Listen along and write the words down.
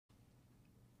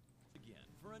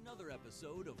for another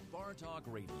episode of Bar Talk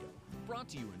Radio, brought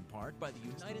to you in part by the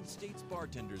United States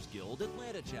Bartenders Guild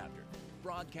Atlanta chapter,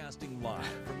 broadcasting live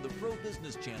from the Pro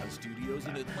Business Channel studios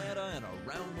in Atlanta and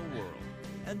around the world.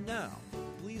 And now,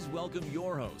 please welcome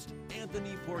your host,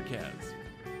 Anthony Porquez.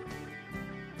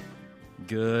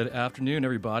 Good afternoon,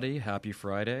 everybody. Happy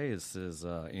Friday. This is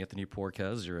Anthony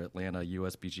Porquez, your Atlanta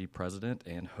USBG president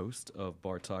and host of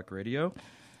Bar Talk Radio.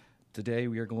 Today,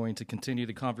 we are going to continue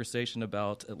the conversation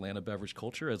about Atlanta beverage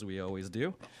culture, as we always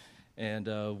do. And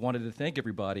wanted to thank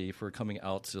everybody for coming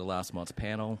out to last month's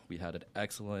panel. We had an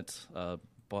excellent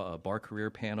bar career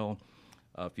panel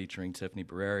featuring Tiffany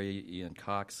Barreri, Ian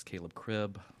Cox, Caleb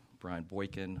Cribb, Brian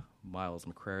Boykin, Miles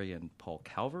McCrary, and Paul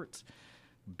Calvert.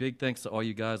 Big thanks to all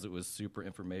you guys. It was super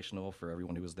informational for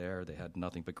everyone who was there. They had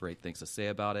nothing but great things to say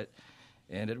about it.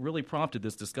 And it really prompted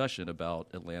this discussion about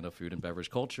Atlanta food and beverage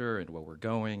culture and where we're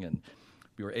going. And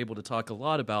we were able to talk a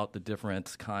lot about the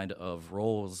different kind of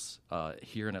roles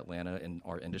here in Atlanta in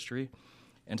our industry.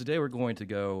 And today we're going to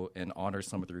go and honor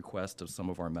some of the requests of some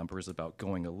of our members about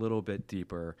going a little bit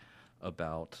deeper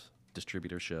about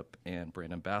distributorship and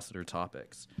brand ambassador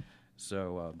topics.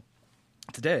 So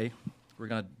today we're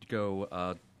going to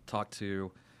go talk to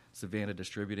Savannah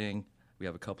Distributing. We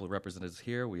have a couple of representatives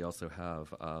here. We also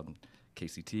have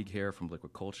Casey Teague here from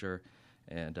Liquid Culture.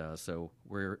 And so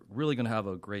we're really going to have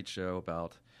a great show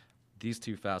about these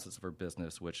two facets of our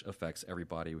business, which affects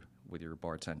everybody, whether you're a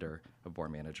bartender, a bar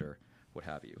manager, what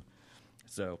have you.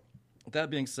 So with that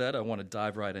being said, I want to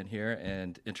dive right in here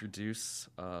and introduce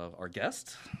our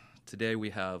guest. Today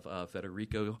we have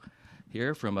Federico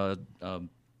here from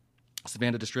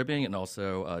Savannah Distributing and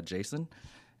also Jason.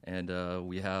 And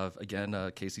we have,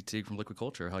 again, Casey Teague from Liquid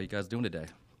Culture. How are you guys doing today?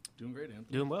 Doing great, Anthony.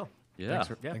 Doing well. Yeah.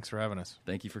 Thanks for having us.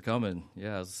 Thank you for coming.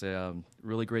 Yeah, it's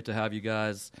really great to have you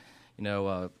guys. You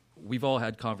know, we've all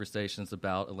had conversations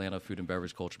about Atlanta food and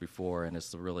beverage culture before, and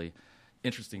it's a really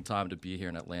interesting time to be here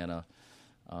in Atlanta.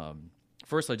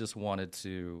 First, I just wanted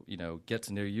to, get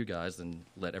to know you guys and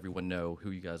let everyone know who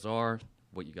you guys are,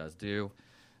 what you guys do.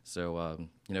 So,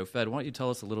 Fed, why don't you tell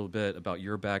us a little bit about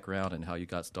your background and how you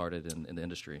got started in the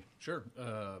industry? Sure.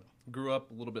 Grew up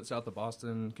a little bit south of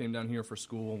Boston, came down here for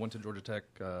school, went to Georgia Tech,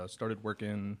 started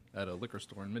working at a liquor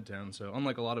store in Midtown. So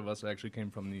unlike a lot of us, I actually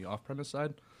came from the off-premise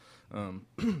side.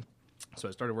 So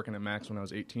I started working at Max when I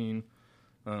was 18,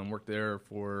 worked there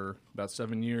for about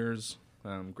 7 years,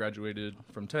 graduated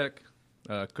from Tech,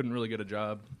 couldn't really get a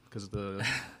job because the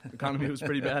economy was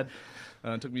pretty bad.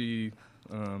 It took me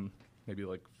maybe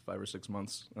like 5 or 6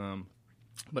 months,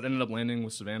 but ended up landing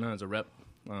with Savannah as a rep.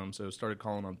 So started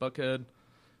calling on Buckhead.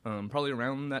 Probably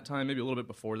around that time, maybe a little bit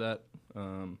before that.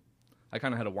 I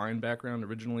kind of had a wine background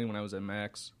originally when I was at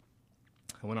Max.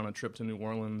 I went on a trip to New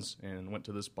Orleans and went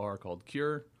to this bar called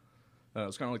Cure. It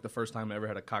was kind of like the first time I ever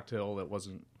had a cocktail that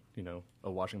wasn't, a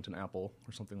Washington apple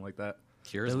or something like that.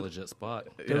 Cure's a legit spot.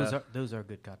 Those are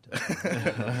good cocktails.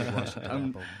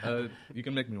 You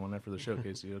can make me one after the show,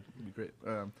 Casey. It'd be great.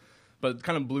 But it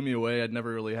kind of blew me away. I'd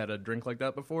never really had a drink like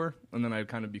that before. And then I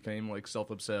kind of became like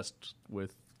self-obsessed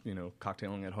with,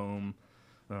 cocktailing at home.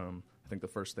 I think the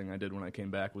first thing I did when I came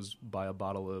back was buy a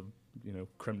bottle of,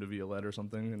 creme de violette or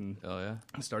something. And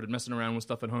I started messing around with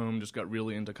stuff at home, just got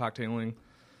really into cocktailing.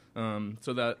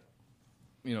 So that,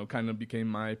 kind of became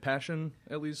my passion,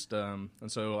 at least. And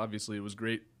so obviously it was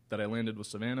great that I landed with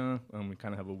Savannah. We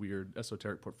kind of have a weird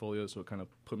esoteric portfolio, so it kind of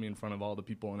put me in front of all the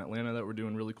people in Atlanta that were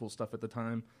doing really cool stuff at the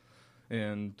time.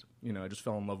 And, I just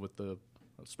fell in love with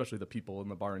especially the people in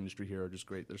the bar industry here are just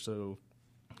great. They're so,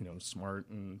 smart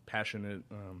and passionate.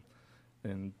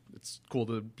 And it's cool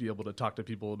to be able to talk to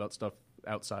people about stuff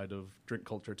outside of drink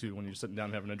culture, too, when you're sitting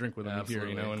down having a drink with them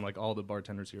Absolutely. here, and like all the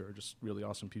bartenders here are just really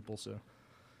awesome people. So,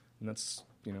 and that's,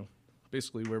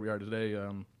 basically where we are today.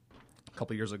 A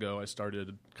couple of years ago, I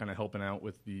started kind of helping out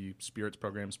with the spirits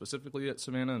program specifically at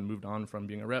Savannah and moved on from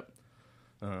being a rep.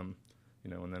 And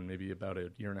then maybe about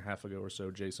a year and a half ago or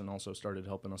so, Jason also started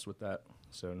helping us with that.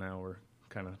 So now we're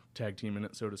kind of tag teaming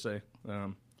it, so to say.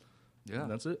 Yeah,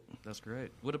 that's it. That's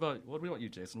great. What about you,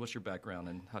 Jason? What's your background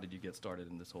and how did you get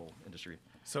started in this whole industry?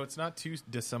 So it's not too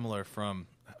dissimilar from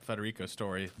Federico's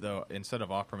story, though. Instead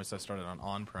of off-premise, I started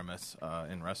on-premise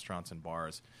in restaurants and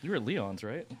bars. You were at Leon's,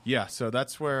 right? Yeah, so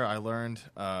that's where I learned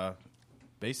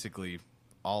basically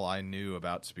all I knew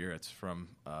about spirits from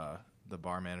the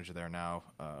bar manager there now,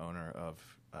 owner of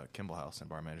Kimball House and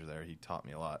bar manager there. He taught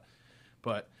me a lot.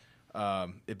 But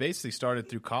it basically started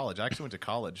through college. I actually went to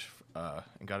college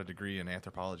and got a degree in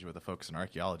anthropology with a focus in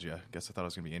archaeology. I guess I thought I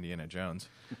was going to be Indiana Jones.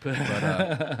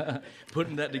 But,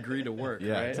 putting that degree to work,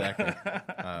 yeah, right? Exactly.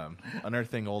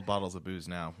 Unearthing old bottles of booze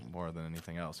now more than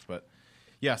anything else. But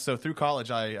Yeah, so through college,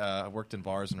 I worked in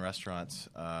bars and restaurants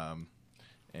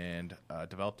and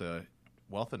developed a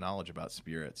wealth of knowledge about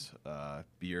spirits,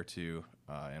 beer too,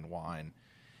 and wine.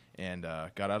 And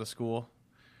got out of school,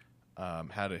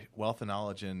 had a wealth of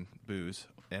knowledge in booze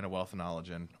and a wealth of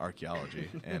knowledge in archaeology.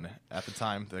 And at the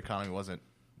time, the economy wasn't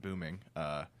booming.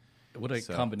 What a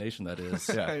combination that is.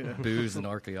 Yeah. Booze and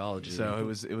archaeology. So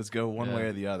it was go one way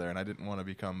or the other, and I didn't want to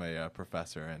become a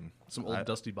professor. And Some old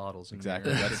dusty bottles.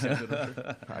 Exactly.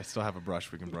 I still have a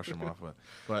brush. We can brush them off with.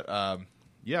 But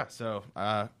yeah, so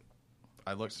I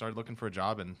started looking for a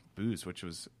job in booze, which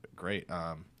was great.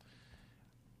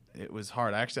 It was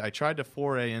hard. Actually, I tried to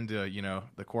foray into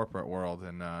the corporate world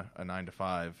and a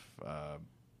 9-to-5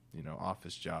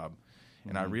 office job,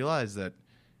 and I realized that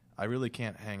I really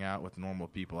can't hang out with normal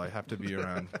people. I have to be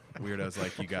around weirdos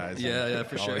like you guys. Yeah,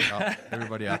 for sure.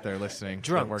 Everybody out there listening.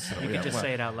 Drunks. You can just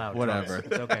say it out loud. Whatever. Drunks.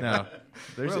 It's okay. No,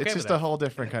 okay it's just with a whole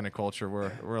different kind of culture.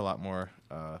 We're a lot more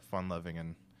fun-loving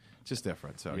and just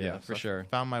different. So Yeah, for sure.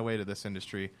 Found my way to this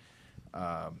industry.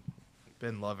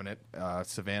 Been loving it.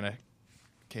 Savannah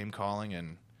came calling,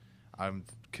 and I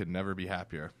could never be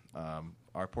happier.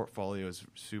 Our portfolio is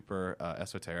super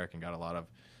esoteric and got a lot of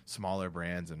smaller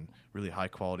brands and really high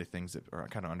quality things that are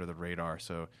kind of under the radar.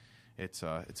 So it's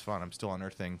fun. I'm still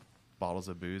unearthing bottles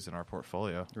of booze in our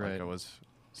portfolio, Right. like I was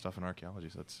stuff in archaeology.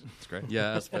 So it's great.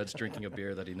 Yeah, as Fed's drinking a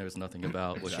beer that he knows nothing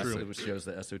about, which Exactly. shows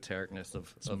the esotericness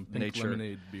of Pink nature.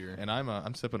 lemonade beer. And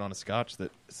I'm sipping on a scotch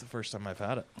that it's the first time I've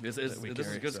had it. This that is we good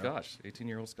carry, so- scotch,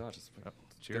 18-year-old scotch. It's Yep.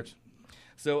 it's Cheers. good.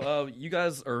 So you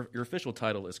guys your official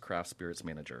title is craft spirits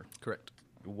manager. Correct.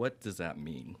 What does that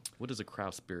mean? What does a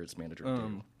craft spirits manager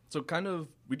do? So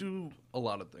we do a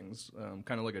lot of things,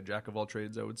 kind of like a jack of all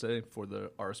trades, I would say, for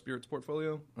our spirits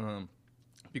portfolio,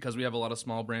 because we have a lot of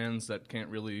small brands that can't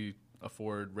really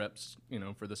afford reps,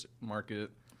 for this market.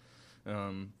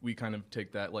 We kind of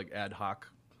take that like ad hoc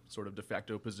sort of de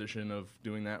facto position of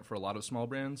doing that for a lot of small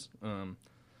brands.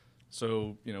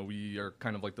 So, we are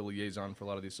kind of like the liaison for a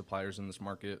lot of these suppliers in this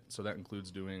market. So that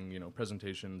includes doing,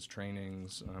 presentations,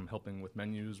 trainings, helping with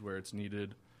menus where it's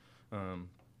needed,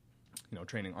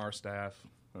 training our staff,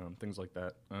 things like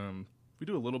that. We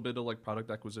do a little bit of like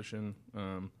product acquisition,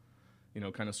 kind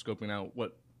of scoping out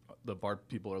what the bar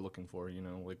people are looking for,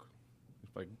 like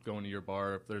if I go into your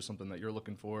bar, if there's something that you're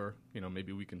looking for,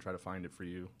 maybe we can try to find it for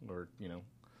you or,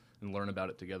 and learn about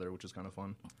it together, which is kind of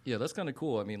fun. Yeah, that's kind of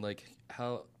cool. I mean, like,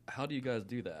 how do you guys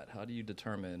do that? How do you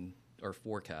determine or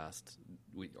forecast,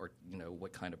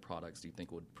 what kind of products do you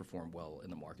think would perform well in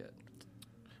the market?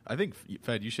 I think,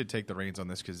 Fed, you should take the reins on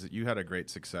this because you had a great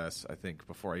success, I think,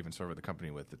 before I even started with the company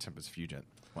with the Tempest Fugent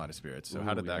line of spirits. So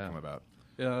how did that come about?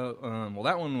 Yeah, well,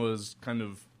 that one was kind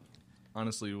of,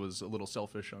 honestly, was a little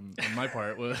selfish on my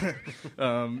part.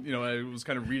 I was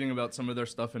kind of reading about some of their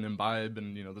stuff in Imbibe,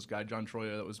 and, this guy, John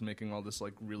Troya, that was making all this,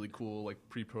 like, really cool, like,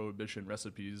 pre-prohibition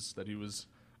recipes that he was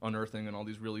unearthing in all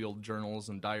these really old journals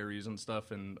and diaries and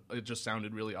stuff, and it just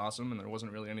sounded really awesome, and there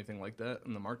wasn't really anything like that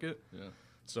in the market. Yeah.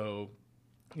 So,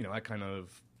 I kind of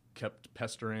kept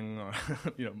pestering,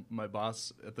 my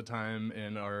boss at the time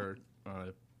and our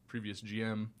previous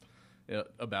GM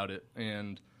about it,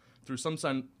 and through some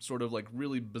sort of like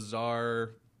really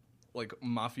bizarre, like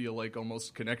mafia-like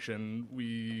almost connection,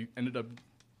 we ended up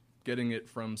getting it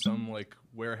from some like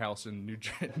warehouse in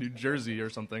New Jersey or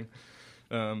something.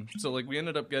 So like we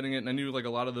ended up getting it, and I knew like a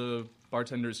lot of the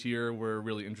bartenders here were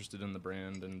really interested in the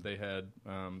brand, and they had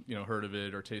heard of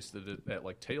it or tasted it at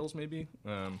like Tales maybe.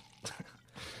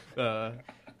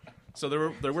 So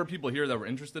there were people here that were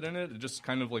interested in it. It just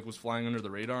kind of like was flying under the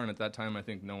radar, and at that time I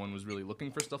think no one was really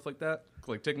looking for stuff like that.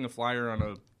 Like taking a flyer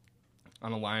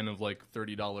on a line of like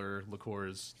 $30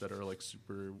 liqueurs that are like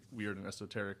super weird and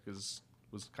esoteric was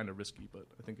kind of risky, but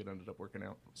I think it ended up working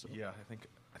out. So. Yeah,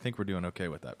 I think we're doing okay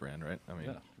with that brand, right? I mean,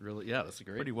 Yeah, really. Yeah, that's a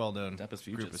great. pretty well known Tempest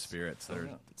group Fugits. of spirits that Oh, are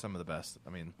yeah. some of the best. I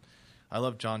mean, I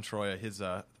love John Troya. His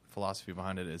philosophy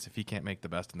behind it is if he can't make the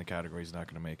best in the category, he's not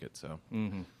going to make it. So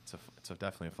it's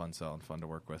definitely a fun sell and fun to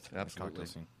work with. in the Absolutely. cocktail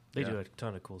scene. They Yeah. do a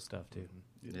ton of cool stuff too.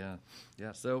 Yeah,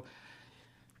 yeah. So,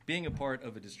 being a part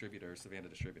of a distributor, Savannah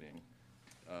Distributing,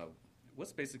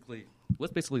 what's basically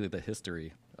the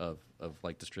history of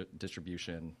like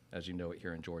distribution as you know it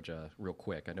here in Georgia, real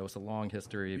quick? I know it's a long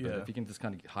history, but Yeah. if you can just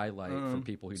kind of highlight for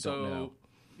people who don't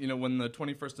know. When the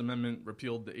 21st Amendment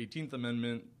repealed the 18th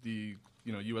Amendment, the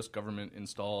U.S. government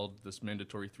installed this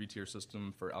mandatory 3-tier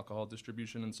system for alcohol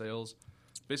distribution and sales,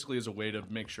 basically as a way to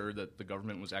make sure that the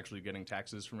government was actually getting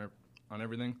taxes on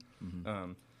everything.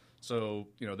 So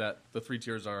that the 3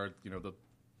 tiers are the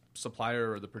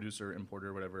supplier or the producer,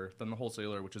 importer, whatever, then the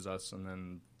wholesaler, which is us, and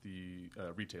then the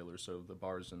retailers, so the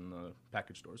bars and the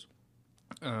package stores.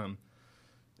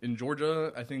 In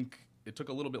Georgia, I think it took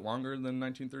a little bit longer than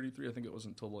 1933. I think it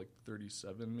wasn't until like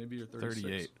 37 maybe or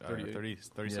 36.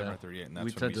 37 or 38, and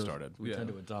that's when we started. We tend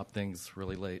to adopt things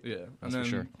really late. Yeah, that's and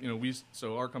then, for sure.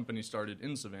 So our company started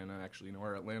in Savannah, actually.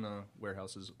 Our Atlanta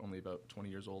warehouse is only about 20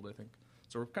 years old, I think.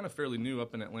 So we're kind of fairly new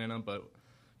up in Atlanta, but,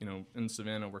 in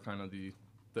Savannah, we're kind of the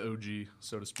OG,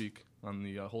 so to speak, on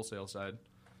the wholesale side.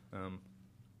 And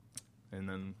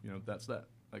then, that's that,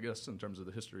 I guess, in terms of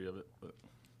the history of it. But.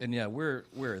 And yeah, we're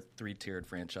a 3-tiered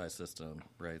franchise system,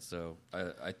 right? So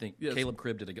I think Caleb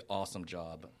Cribb did an awesome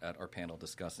job at our panel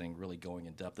discussing, really going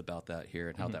in depth about that here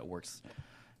and how that works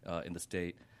in the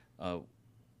state.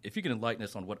 If you can enlighten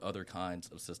us on what other kinds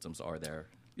of systems are there.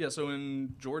 Yeah, so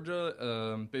in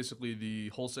Georgia, basically the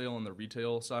wholesale and the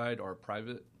retail side are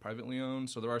privately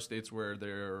owned. So there are states where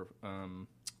they're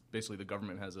basically the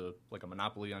government has a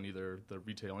monopoly on either the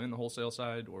retail and the wholesale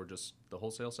side or just the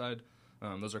wholesale side.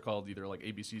 Those are called either like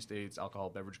ABC states, alcohol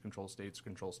beverage control states.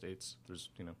 There's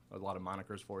a lot of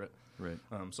monikers for it. Right.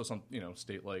 So some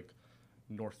state like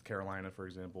North Carolina, for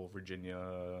example,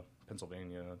 Virginia,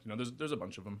 Pennsylvania. There's a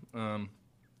bunch of them.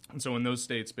 And so in those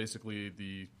states, basically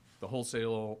the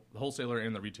wholesaler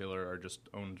and the retailer are just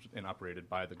owned and operated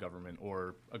by the government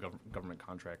or a government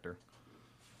contractor.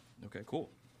 Okay,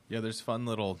 cool. Yeah, there's fun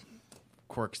little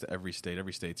quirks to every state.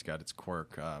 Every state's got its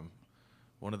quirk.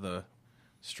 One of the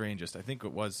strangest, I think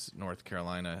it was North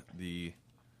Carolina.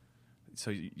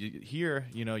 Here,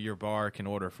 your bar can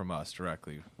order from us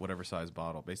directly, whatever size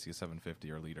bottle, basically a 750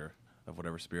 or liter of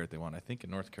whatever spirit they want. I think in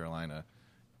North Carolina,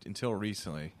 until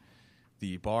recently,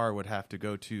 the bar would have to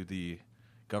go to the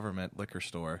government liquor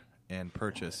store and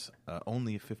purchase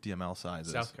only 50 ml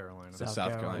sizes. South Carolina.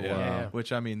 South Carolina. Yeah. Which,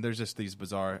 there's just these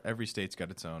bizarre, every state's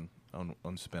got its own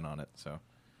spin on it. So,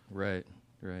 Right.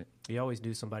 We always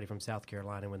knew somebody from South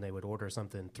Carolina when they would order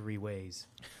something 3 ways.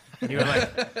 And you were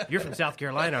like, you're from South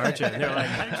Carolina, aren't you? And they're like,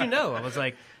 how did you know? I was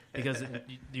like, because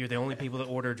you're the only people that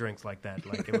order drinks like that.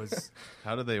 Like it was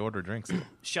how do they order drinks?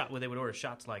 they would order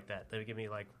shots like that. They would give me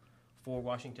like 4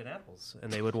 Washington apples,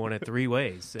 and they would want it 3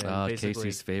 ways. And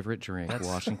Casey's favorite drink,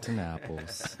 Washington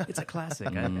apples. It's a classic,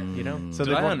 So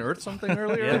did I unearth something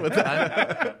earlier? With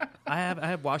that? I have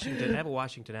a Washington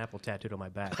apple tattooed on my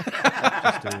back.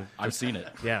 I've seen it.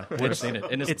 Yeah, I've seen it,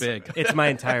 and it's big. It's my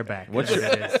entire back. What's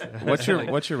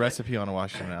your recipe on a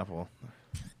Washington apple?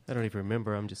 I don't even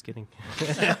remember. I'm just kidding.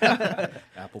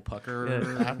 Apple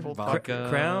pucker, vodka,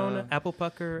 Crown, apple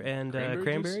pucker, and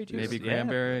cranberry juice. Maybe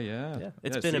cranberry. Yeah.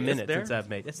 It's been a minute since I've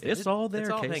made it. It's all there. It's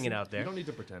all Casey. hanging out there. You don't need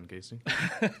to pretend, Casey.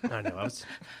 I know.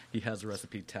 He has a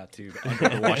recipe tattooed under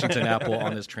the Washington apple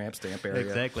on his tramp stamp area.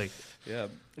 Exactly. Yeah.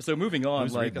 So moving on,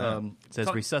 it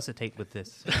says resuscitate with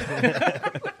this.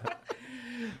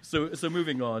 So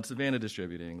moving on, Savannah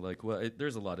Distributing.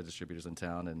 There's a lot of distributors in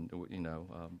town, and we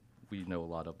know a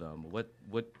lot of them.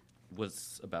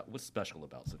 What's special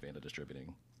about Savannah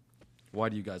Distributing? Why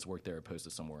do you guys work there opposed to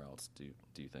somewhere else? Do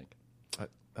you think?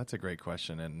 That's a great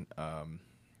question, and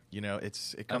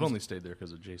I've only stayed there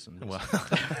because of Jason. Well,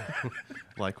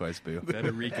 likewise, Boo.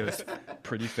 Federico's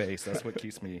pretty face. That's what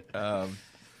keeps me.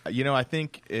 I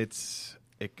think it's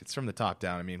from the top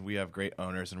down. I mean, we have great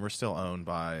owners, and we're still owned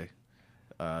by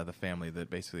the family that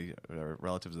basically are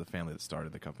relatives of the family that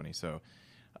started the company. So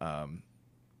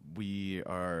we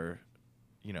are,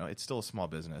 it's still a small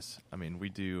business. I mean, we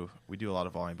do a lot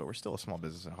of volume, but we're still a small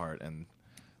business at heart, and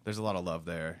there's a lot of love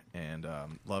there, and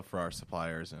love for our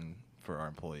suppliers and for our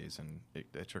employees, and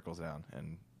it trickles down.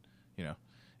 And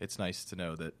it's nice to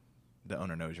know that the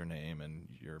owner knows your name and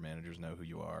your managers know who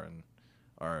you are and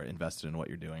are invested in what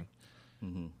you're doing.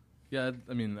 Mm-hmm. Yeah,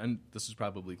 I mean, and this is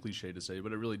probably cliche to say,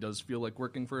 but it really does feel like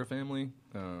working for a family.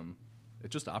 It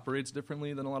just operates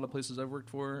differently than a lot of places I've worked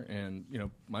for. And,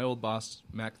 my old boss,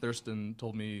 Mac Thurston,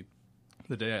 told me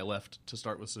the day I left to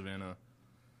start with Savannah,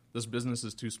 this business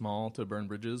is too small to burn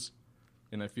bridges.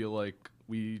 And I feel like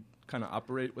we kind of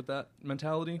operate with that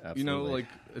mentality. Absolutely.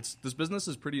 This business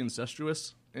is pretty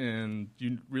incestuous, and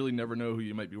you really never know who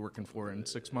you might be working for in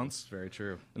 6 months. Very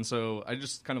true. And so I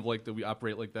just kind of like that we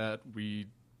operate like that. We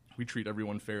treat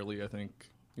everyone fairly, I think,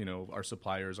 our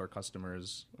suppliers, our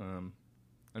customers.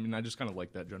 I just kind of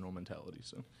like that general mentality.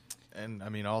 So, and I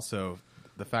mean, also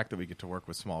the fact that we get to work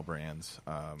with small brands.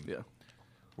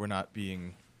 We're not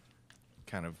being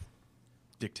kind of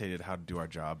dictated how to do our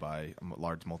job by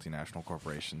large multinational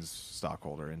corporations'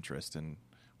 stockholder interest in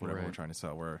whatever we're trying to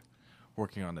sell. We're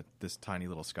working on this tiny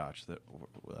little scotch that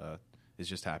is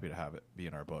just happy to have it be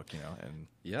in our book, and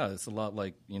Yeah, it's a lot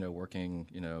like, working,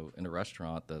 in a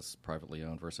restaurant that's privately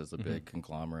owned versus a big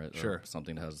conglomerate Sure. or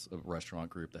something that has a restaurant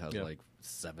group that has Yeah. like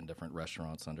 7 different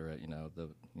restaurants under it.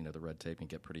 The red tape can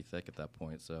get pretty thick at that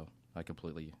point. So I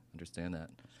completely understand that.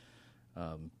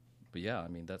 But yeah, I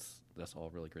mean, that's all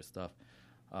really great stuff.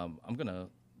 I'm going to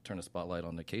turn a spotlight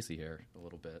on to Casey here a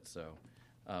little bit. So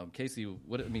Casey,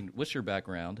 what's your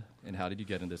background and how did you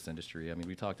get in this industry? I mean,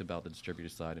 we talked about the distributor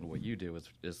side, and what you do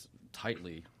is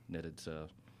tightly knitted to.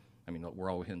 I mean,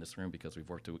 we're all in this room because we've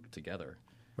worked together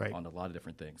Right. on a lot of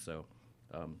different things. So,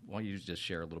 why don't you just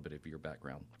share a little bit of your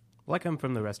background? Well, I come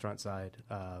from the restaurant side.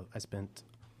 I spent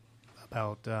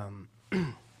about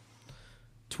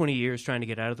 20 years trying to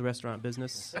get out of the restaurant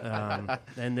business,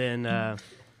 and then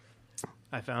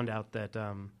I found out that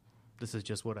this is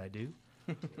just what I do.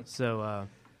 So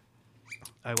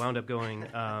I wound up going.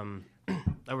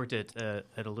 I worked at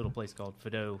a little place called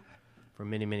Fido for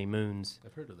many, many moons,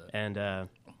 I've heard of that. and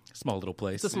Small little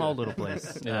place. it's a small little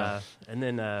place. Yeah. And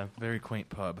then very quaint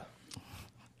pub.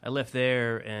 I left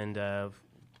there and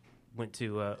went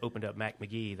to opened up Mac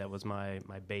McGee. That was my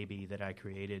baby that I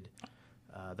created.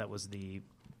 That was the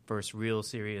first real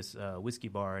serious whiskey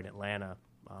bar in Atlanta.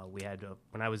 We had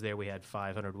when I was there, we had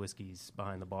 500 whiskeys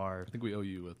behind the bar. I think we owe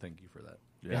you a thank you for that.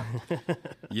 Yeah.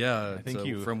 Yeah, Thank so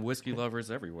you. from whiskey lovers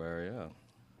everywhere. Yeah.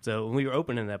 So when we were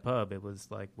opening that pub, it was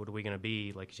like, what are we going to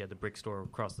be? Like, she had the brick store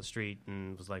across the street,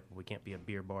 and it was like, we can't be a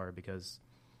beer bar because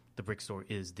the brick store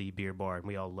is the beer bar, and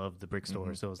we all love the brick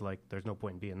store. So it was like, there's no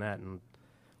point in being that. And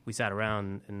we sat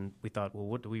around and we thought, well,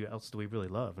 what else do we really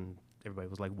love? And everybody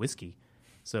was like, whiskey.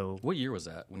 So What year was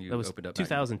that when you that was opened up?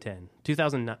 2010.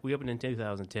 2009. We opened in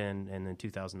 2010, and then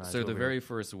 2009. So is the what very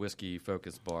first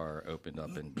whiskey-focused bar opened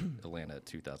up in Atlanta in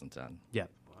 2010. yeah.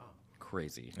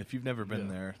 Crazy. If you've never been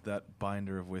there, that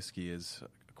binder of whiskey is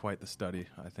quite the study.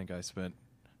 I think I spent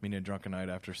many a drunken night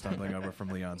after stumbling over from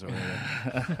Leon's over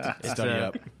there to study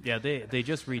up. Yeah, they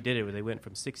just redid it. Where they went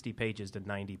from 60 pages to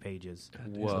 90 pages.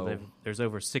 Whoa. So there's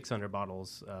over 600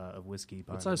 bottles of whiskey.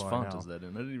 What behind size the bar font now. is that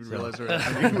in? I didn't even realize there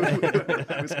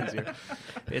were whiskeys here.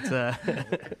 It's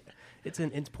it's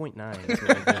an inch 0.9. Is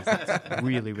what it is. It's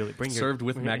really, really Served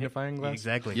with magnifying glass?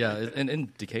 Exactly. Yeah, and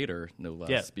in Decatur, no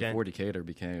less. Yeah, Before Decatur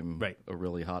became Right. a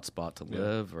really hot spot to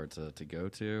live or to go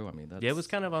to. I mean, that's... Yeah, it was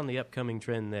kind of on the upcoming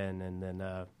trend then, and then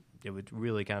it would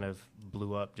really kind of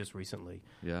blew up just recently.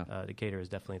 Yeah. Decatur is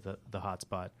definitely the hot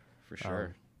spot. For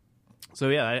sure. So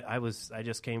yeah, I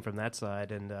just came from that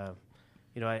side, and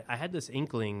I had this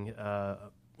inkling,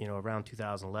 around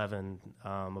 2011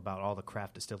 about all the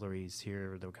craft distilleries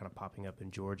here that were kind of popping up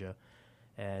in Georgia,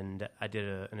 and I did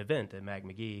an event at Mac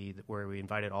McGee where we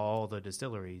invited all the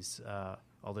distilleries,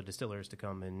 all the distillers to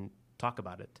come and talk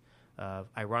about it.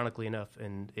 Ironically enough,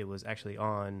 and it was actually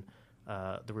on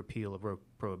the repeal of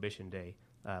Prohibition Day.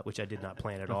 Which I did not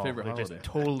plan at all. favorite It just holiday.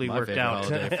 totally My worked favorite out.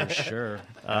 holiday, for sure.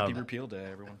 Happy Repeal Day,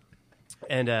 everyone.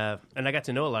 And I got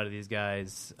to know a lot of these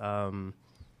guys, and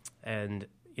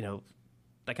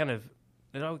I kind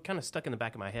of stuck in the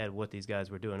back of my head what these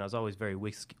guys were doing. I was always very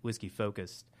whiskey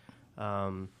focused,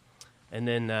 and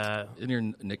then Isn't your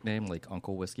nickname like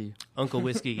Uncle Whiskey? Uncle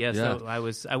Whiskey. Yeah, Yeah.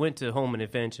 So I went to Home and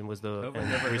Invention was the I've never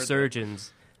heard that.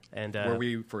 Resurgence, and Where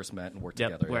we first met and worked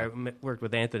yep, together. where yeah. I worked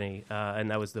with Anthony,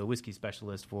 and I was the whiskey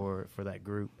specialist for that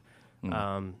group,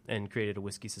 and created a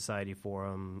whiskey society for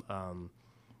them.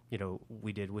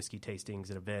 We did whiskey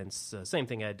tastings at events. Same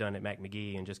thing I had done at Mac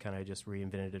McGee, and just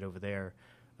reinvented it over there,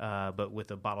 but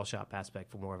with a bottle shop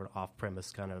aspect for more of an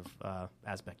off-premise kind of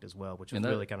aspect as well, which was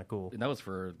really kind of cool. And that was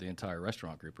for the entire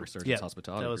restaurant group, Resurgence Yeah,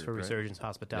 Hospitality that was Group, for right? Resurgence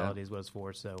Hospitality is what it's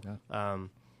for. So, Yeah.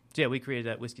 so yeah, we created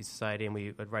that whiskey society, and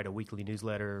we would write a weekly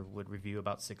newsletter, would review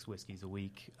about 6 whiskeys a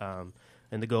week, and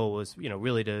the goal was,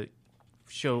 really to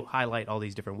highlight all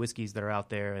these different whiskeys that are out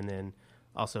there, and then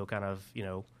also kind of,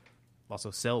 also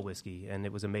sell whiskey. And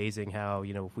it was amazing how,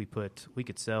 if we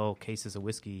could sell cases of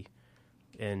whiskey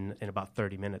in about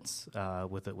 30 minutes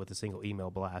with a single email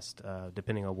blast,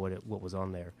 depending on what was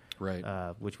on there, Right.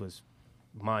 which was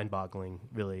mind-boggling,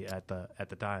 really, at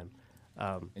the time.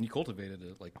 And you cultivated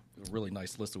a really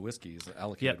nice list of whiskeys,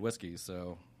 allocated whiskeys.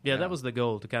 So Yeah, that was the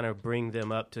goal, to kind of bring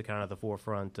them up to kind of the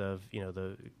forefront of,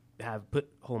 put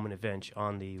Home and Adventure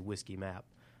on the whiskey map.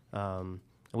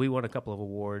 We won a couple of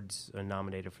awards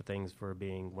nominated for things for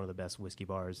being one of the best whiskey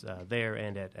bars there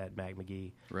and at Mac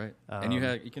McGee. right. And you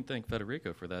can thank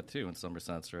Federico for that too, in some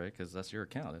sense, right? Because that's your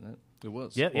account, isn't it? It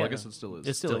was. Yeah, well, yeah. I guess it still is.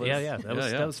 It's still, yeah.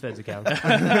 That was Fed's account.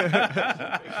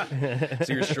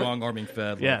 So you're strong arming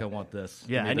Fed. Yeah. Like, I want this.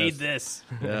 Yeah, Give me I need this.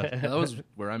 Yeah. That was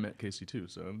where I met Casey too.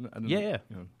 So I didn't, Yeah.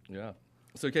 Yeah.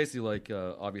 So Casey,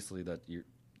 obviously that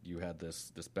you had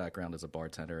this background as a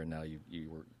bartender, and now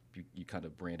you kind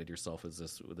of branded yourself as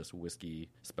this whiskey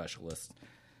specialist.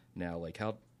 Now, like,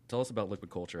 tell us about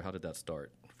liquid culture. How did that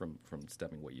start from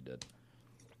stemming what you did?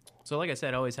 So, like I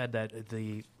said, I always had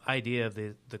the idea of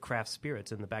the craft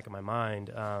spirits in the back of my mind.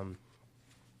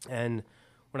 And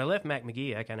when I left Mac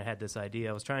McGee, I kind of had this idea.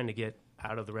 I was trying to get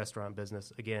out of the restaurant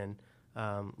business again,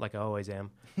 like I always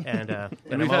am. And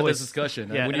we've had this discussion.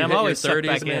 Yeah, when and you I'm hit always your sucked 30s,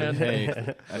 back man. in.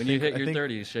 Hey, when you hit your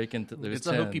 30s, shaking there's It's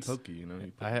a 10s. hokey pokey, you know.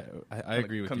 I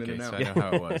agree with come you, in and Case. out. I know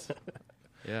how it was.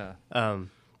 Yeah.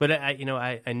 But I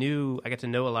got to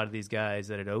know a lot of these guys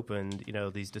that had opened,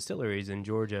 these distilleries in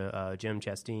Georgia. Jim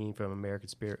Chastain from American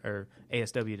Spirit or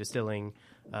ASW Distilling,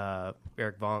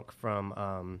 Eric Vonk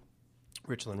from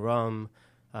Richland Rum,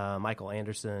 Michael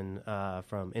Anderson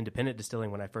from Independent Distilling.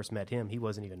 When I first met him, he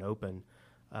wasn't even open.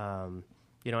 And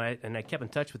I kept in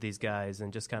touch with these guys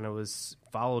and just kind of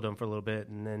followed them for a little bit,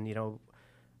 and then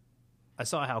I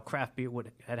saw how craft beer, what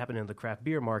had happened in the craft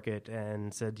beer market,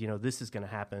 and said, this is going to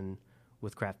happen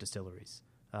with craft distilleries.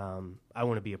 I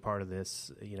want to be a part of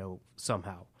this,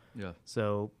 somehow. Yeah.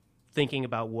 So thinking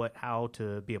about how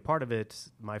to be a part of it,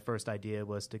 my first idea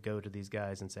was to go to these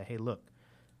guys and say, hey, look,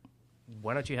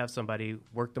 why don't you have somebody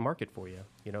work the market for you?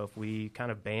 If we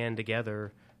kind of band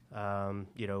together,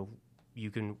 we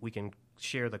can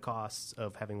share the costs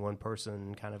of having one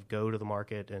person kind of go to the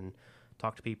market and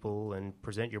talk to people and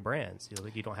present your brands.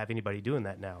 You don't have anybody doing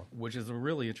that now. Which is a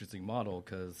really interesting model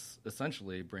because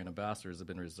essentially brand ambassadors have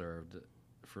been reserved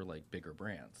for like bigger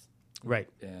brands. Right.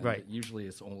 And right. usually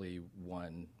it's only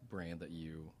one brand that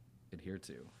you adhere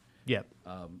to. Yep.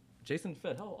 Jason,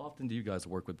 Fed, how often do you guys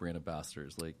work with brand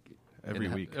ambassadors? Like Every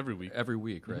week. Every week. Every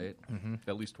week, right? Mm-hmm.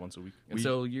 At least once a week. And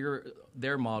so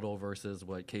their model versus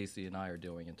what Casey and I are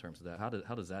doing in terms of that,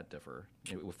 how does that differ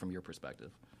from your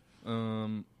perspective?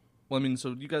 Well, I mean,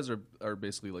 so you guys are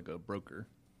basically like a broker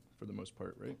for the most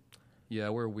part, right? Yeah,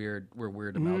 we're weird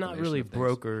amalgamation Not really of things.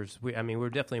 brokers. We're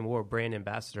definitely more brand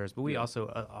ambassadors, but we also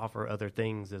offer other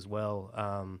things as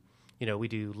well. We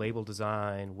do label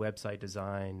design, website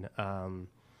design.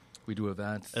 We do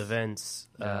events.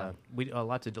 We do a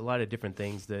lot of different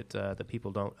things that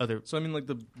people don't. So I mean, like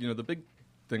the big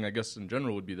thing I guess in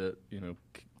general would be that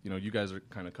you guys are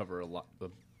kind of cover a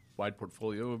wide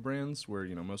portfolio of brands where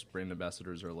most brand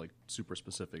ambassadors are like super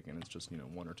specific and it's just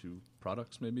one or two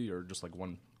products maybe or just like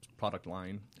one product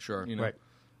line. Sure. Right.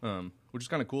 Which is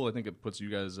kind of cool. I think it puts you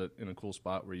guys in a cool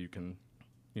spot where you can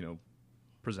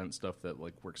present stuff that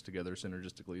like works together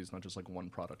synergistically. It's not just like one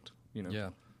product. Yeah,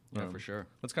 for sure.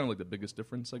 That's kind of like the biggest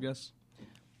difference, I guess.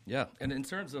 Yeah, and in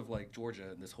terms of like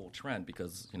Georgia and this whole trend,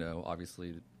 because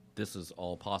obviously this is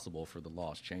all possible for the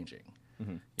laws changing.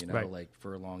 Mm-hmm. Right. Like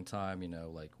for a long time,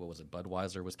 like what was it?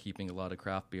 Budweiser was keeping a lot of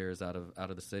craft beers out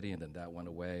of the city, and then that went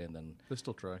away, and then They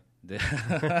still try.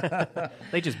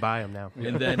 They just buy them now.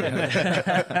 and then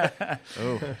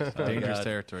Dangerous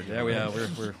territory. Yeah, we are.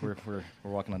 We're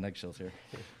walking on eggshells here.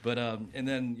 But and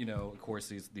then of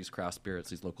course these craft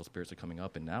spirits, these local spirits are coming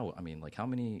up, and now I mean like how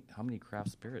many craft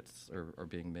spirits are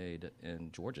being made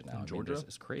in Georgia now? Georgia?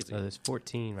 It's crazy. There's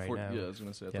 14 right now. Yeah, I was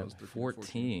gonna say I thought it was 13,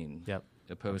 14. Yep.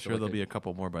 Opposed I'm to sure like there'll be a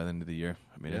couple more by the end of the year.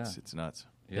 I mean, Yeah. it's nuts.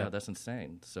 Yeah, that's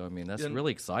insane. So I mean, that's Yeah, and-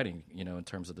 really exciting, in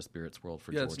terms of the spirits world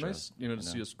for Yeah, Georgia. it's nice, to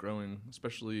see us growing,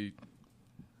 especially.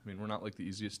 I mean, we're not like the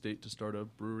easiest state to start a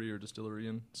brewery or distillery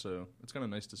in, so it's kind of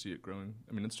nice to see it growing.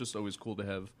 I mean, it's just always cool to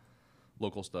have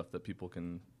local stuff that people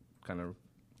can kind of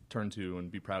turn to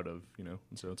and be proud of, And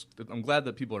so I'm glad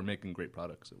that people are making great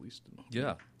products, at least.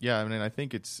 Yeah. Yeah, I mean, I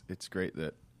think it's great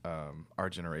that our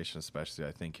generation, especially,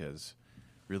 I think, has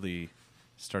really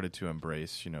started to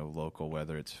embrace, local,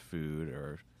 whether it's food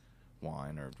or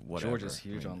wine or whatever. Georgia's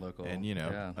huge on local. And,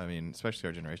 Yeah. I mean, especially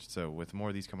our generation. So with more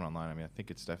of these coming online, I mean, I think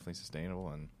it's definitely sustainable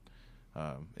and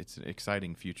it's an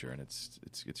exciting future, and it's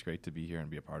great to be here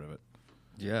and be a part of it.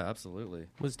 Yeah, absolutely.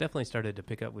 Well, it's definitely started to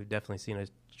pick up. We've definitely seen a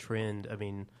trend. I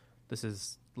mean, this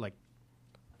is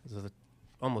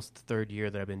almost the third year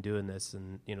that I've been doing this,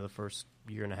 and the first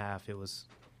year and a half, it was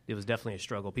definitely a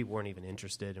struggle. People weren't even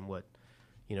interested in what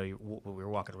what we were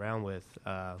walking around with.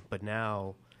 But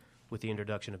now, with the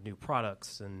introduction of new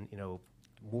products and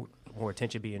more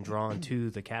attention being drawn to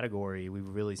the category, we've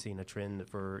really seen a trend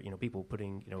for people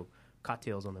putting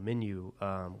cocktails on the menu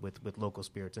with local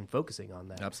spirits and focusing on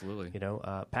that. Absolutely.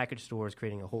 Package stores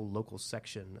creating a whole local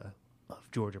section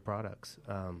Georgia products.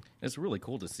 It's really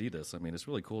cool to see this. I mean, it's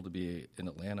really cool to be in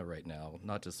Atlanta right now,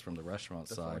 not just from the restaurant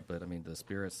side, but I mean the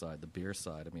spirit side, the beer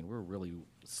side. I mean, we're really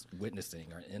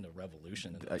witnessing or in a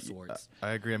revolution of sorts.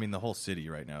 I agree. I mean, the whole city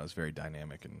right now is very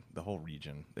dynamic, and the whole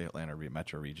region, the Atlanta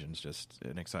metro region, is just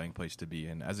an exciting place to be.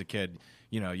 And as a kid,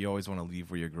 you always want to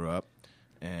leave where you grew up.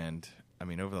 And I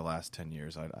mean, over the last 10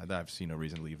 years, I've seen no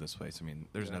reason to leave this place. I mean,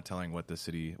 there's no telling what this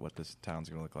town's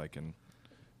going to look like in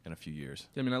a few years.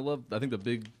 Yeah, I mean, I think the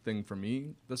big thing for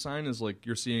me, the sign is like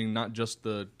you're seeing not just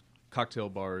the cocktail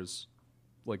bars,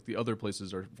 like the other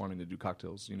places are wanting to do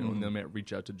cocktails, and they might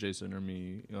reach out to Jason or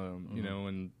me,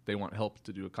 and they want help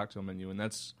to do a cocktail menu. And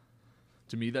that's,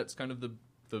 to me, that's kind of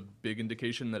the big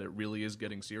indication that it really is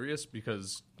getting serious,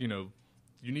 because,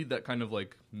 you need that kind of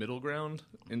like middle ground.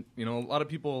 And, a lot of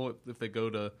people, if they go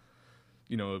to,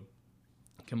 a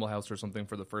Kimball House or something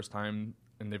for the first time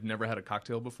and they've never had a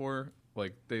cocktail before,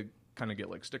 like they kind of get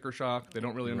like sticker shock. They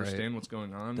don't really understand what's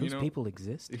going on. Those people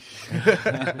exist.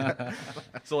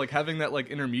 So like having that like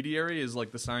intermediary is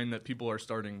like the sign that people are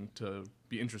starting to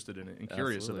be interested in it and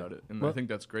curious about it. And I think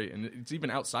that's great. And it's even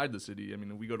outside the city. I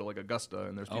mean, we go to like Augusta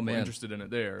and there's people interested in it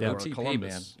there. Yeah. Or OTP,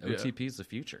 Columbus. man. OTP is the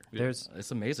future.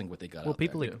 It's amazing what they got. Well, out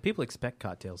there. people expect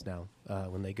cocktails now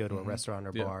when they go to a restaurant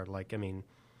or bar. Like, I mean,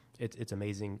 it's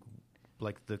amazing.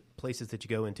 Like the places that you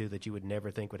go into that you would never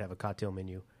think would have a cocktail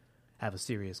menu have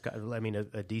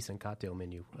a decent cocktail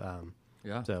menu.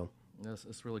 So yes,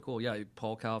 it's really cool. Yeah,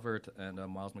 Paul Calvert and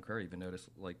Miles McCurry even noticed,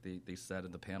 like they said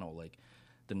in the panel, like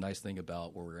the nice thing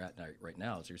about where we're at right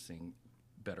now is you're seeing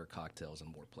better cocktails in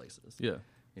more places. Yeah.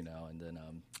 And then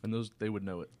and those, they would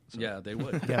know it. So. Yeah, they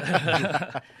would.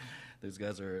 Those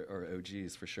guys are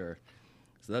OGs for sure.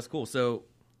 So that's cool. So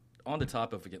on the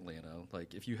topic of Atlanta,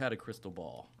 like if you had a crystal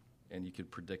ball and you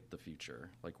could predict the future,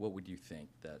 like what would you think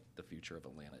that the future of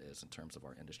Atlanta is in terms of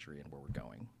our industry and where we're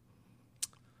going?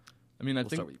 I mean, I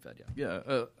think start with you, Fed, yeah.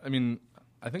 Yeah, I mean,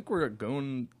 I think we're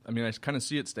going. I mean, I kind of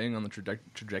see it staying on the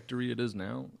trajectory it is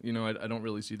now. I don't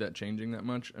really see that changing that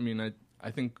much. I mean,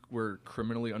 I think we're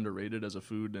criminally underrated as a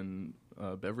food and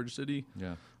beverage city.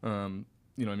 Yeah. I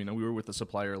mean, we were with a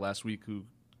supplier last week who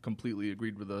completely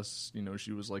agreed with us.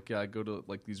 She was like, yeah, I go to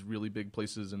like these really big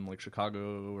places in like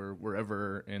Chicago or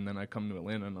wherever, and then I come to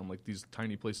Atlanta and I'm like, these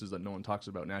tiny places that no one talks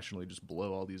about nationally just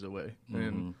blow all these away.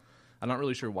 And I'm not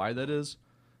really sure why that is.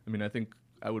 I mean, I think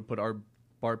I would put our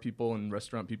bar people and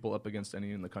restaurant people up against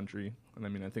any in the country. And I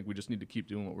mean, I think we just need to keep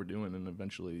doing what we're doing, and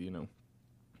eventually,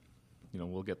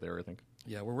 we'll get there, I think.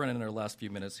 Yeah, we're running our last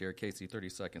few minutes here. Casey, 30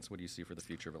 seconds. What do you see for the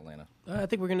future of Atlanta? I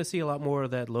think we're going to see a lot more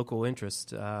of that local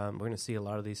interest. We're going to see a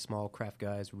lot of these small craft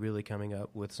guys really coming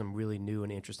up with some really new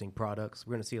and interesting products.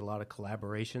 We're going to see a lot of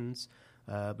collaborations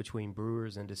between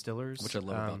brewers and distillers. Which I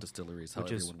love about distilleries, how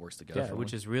everyone works together. Yeah,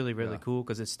 which is really, really cool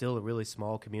because it's still a really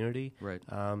small community. Right.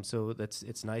 So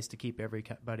it's nice to keep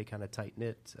everybody kind of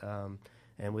tight-knit.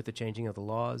 And with the changing of the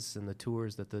laws and the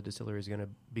tours that the distillery is going to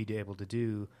be able to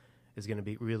do, is going to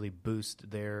be really boost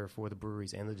for the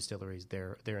breweries and the distilleries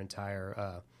their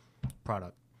entire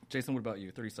product. Jason, what about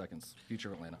you? 30 seconds. Future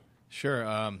of Atlanta. Sure.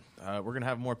 We're going to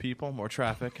have more people, more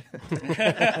traffic. But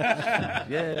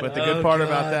the good part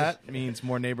about that means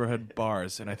more neighborhood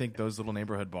bars. And I think those little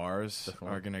neighborhood bars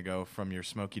are going to go from your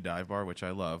smoky dive bar, which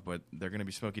I love, but they're going to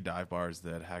be smoky dive bars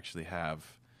that actually have,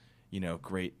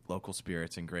 great local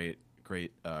spirits and great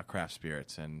craft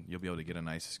spirits. And you'll be able to get a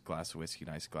nice glass of whiskey,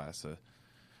 nice glass of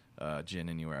gin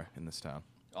anywhere in this town.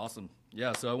 Awesome.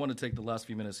 Yeah, so I want to take the last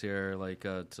few minutes here,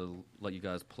 to let you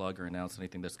guys plug or announce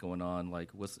anything that's going on. Like,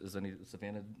 is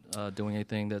Savannah doing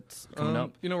anything that's coming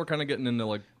up? We're kind of getting into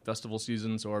like festival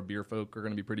season, so our beer folk are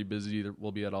going to be pretty busy.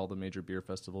 We'll be at all the major beer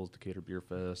festivals, Decatur Beer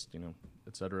Fest,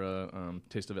 et cetera.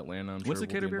 Taste of Atlanta. When's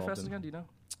Decatur Beer Fest again? Do you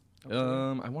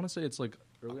know? I want to say it's like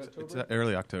early October. It's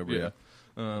early October. Yeah.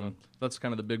 That's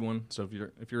kind of the big one. So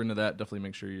if you're into that, definitely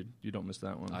make sure you don't miss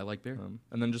that one. I like beer.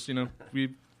 And then just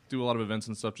we do a lot of events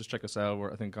and stuff. Just check us out.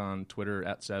 We're I think on Twitter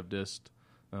 @SavDist,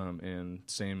 and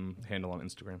same handle on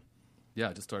Instagram. Yeah,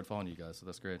 I just started following you guys, so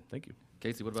that's great. Thank you.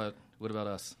 Casey, what about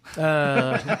us?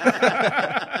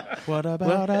 What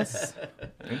about us?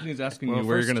 Anthony's asking you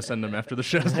where you're going to send them after the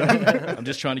show's done. I'm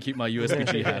just trying to keep my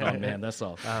USBG hat on, man. That's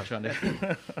all. We're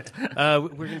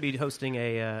going to be hosting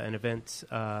an event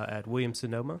at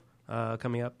Williams-Sonoma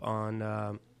coming up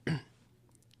on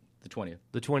the 20th.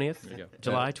 The 20th, There you go.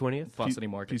 July 20th. Pond City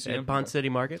Market. PCM. At Pond City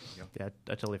Market. Yeah,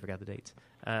 I totally forgot the dates.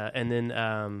 And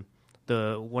then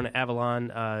the one at Avalon,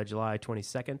 July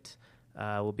 22nd.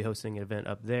 We'll be hosting an event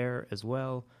up there as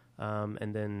well.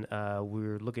 And then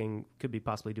we're could be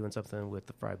possibly doing something with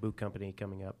the Fry Boot Company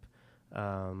coming up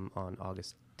on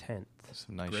August 10th.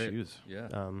 Some nice Great. shoes. Yeah,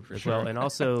 for As sure. well, and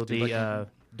also like-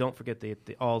 don't forget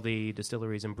all the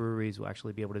distilleries and breweries will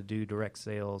actually be able to do direct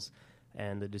sales,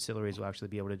 and the distilleries will actually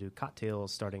be able to do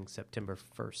cocktails starting September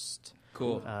 1st.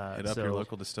 Cool. Hit up your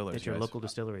local distilleries. Hit your guys. local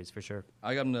distilleries for sure.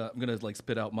 I'm gonna like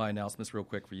spit out my announcements real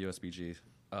quick for USBG.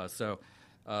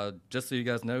 Just so you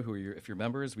guys know if you're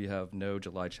members, we have no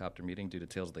July chapter meeting due to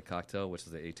Tales of the Cocktail, which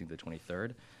is the 18th to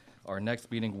 23rd. Our next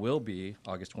meeting will be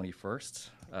August 21st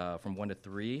from 1 to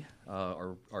 3.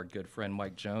 Our good friend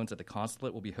Mike Jones at the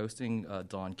Consulate will be hosting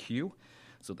Dawn Q.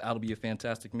 So that'll be a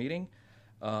fantastic meeting.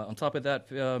 On top of that,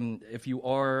 if you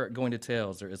are going to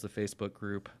Tales, there is a Facebook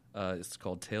group. It's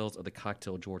called Tales of the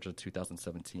Cocktail Georgia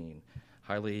 2017.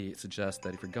 Highly suggest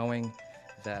that if you're going,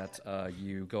 that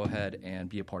you go ahead and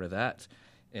be a part of that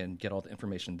and get all the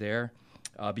information there.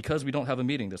 Because we don't have a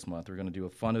meeting this month, we're going to do a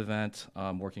fun event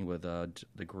working with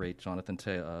the great Jonathan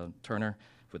Turner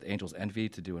with Angels Envy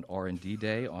to do an R&D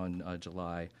day on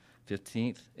July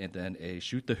 15th and then a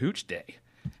Shoot the Hooch day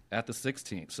at the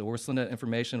 16th. So we're sending that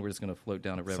information. We're just going to float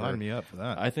down a river. Sign me up for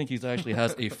that. I think he actually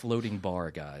has a floating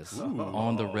bar, guys,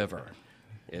 on the river.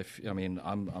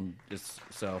 I'm just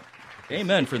so,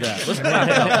 amen for that. Let's clap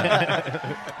it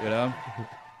up. You know.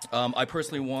 I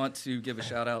personally want to give a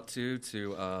shout out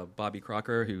to Bobby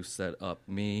Crocker, who set up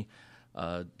me,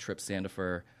 Trip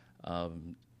Sandifer,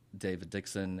 David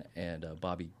Dixon, and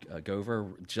Bobby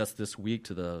Gover just this week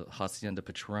to the Hacienda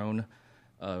Patron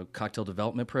cocktail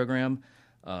development program.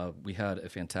 We had a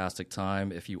fantastic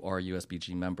time. If you are a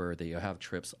USBG member, they have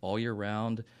trips all year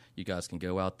round. You guys can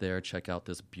go out there, check out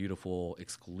this beautiful,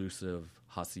 exclusive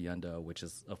Hacienda, which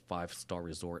is a 5-star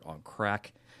resort on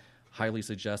crack. Highly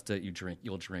suggest it.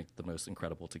 You'll drink the most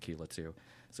incredible tequila too.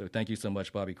 So thank you so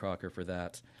much, Bobby Crocker, for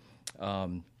that.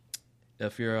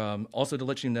 If you're also to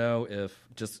let you know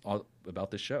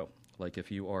about this show, like if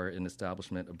you are an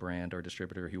establishment, a brand, or a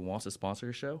distributor who wants to sponsor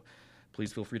a show,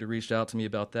 please feel free to reach out to me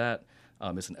about that.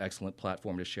 It's an excellent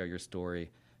platform to share your story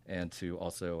and to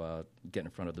also get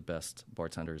in front of the best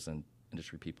bartenders and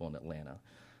industry people in Atlanta.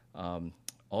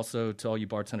 Also, to all you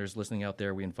bartenders listening out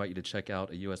there, we invite you to check out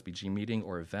a USBG meeting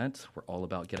or event. We're all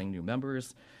about getting new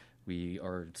members. We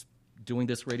are doing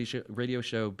this radio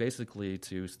show basically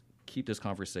to keep this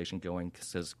conversation going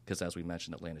because as we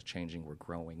mentioned, Atlanta's changing. We're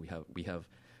growing. We have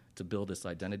to build this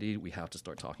identity. We have to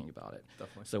start talking about it.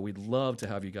 Definitely. So we'd love to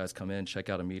have you guys come in, check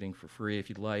out a meeting for free if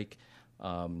you'd like.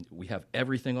 We have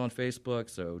everything on Facebook,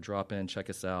 so drop in, check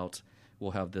us out.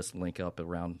 We'll have this link up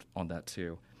around on that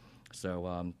too.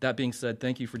 So that being said,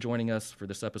 thank you for joining us for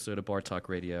this episode of Bar Talk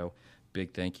Radio.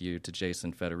 Big thank you to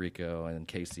Jason, Federico, and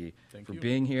Casey for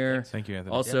being here. Thank you,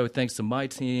 Anthony. Also, thanks to my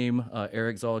team,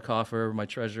 Eric Zollikoffer, my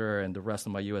treasurer, and the rest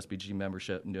of my USBG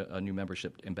membership, new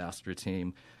membership ambassador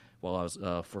team, while I was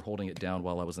for holding it down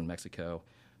while I was in Mexico.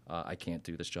 I can't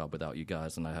do this job without you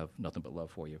guys, and I have nothing but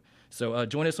love for you. So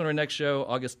join us on our next show,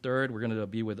 August 3rd. We're going to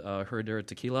be with Herder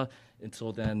Tequila.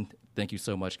 Until then, thank you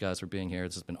so much, guys, for being here.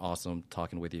 This has been awesome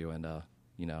talking with you, and,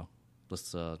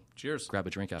 let's cheers. Grab a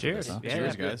drink after Cheers. this. Huh? Yeah.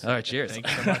 Cheers, guys. All right, cheers. Thank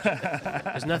you so much.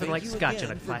 There's nothing like Thank you scotch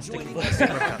again in a for plastic joining book. us on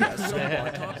our podcast on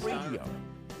Bar Talk Radio.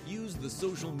 Use the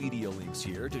social media links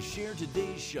here to share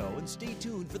today's show and stay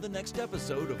tuned for the next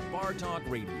episode of Bar Talk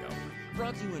Radio.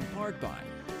 Brought to you in part by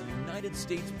the United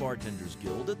States Bartenders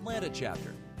Guild Atlanta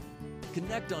Chapter.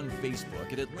 Connect on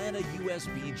Facebook at Atlanta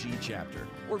USBG Chapter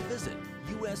or visit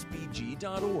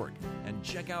usbg.org and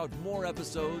check out more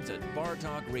episodes at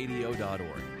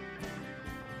bartalkradio.org.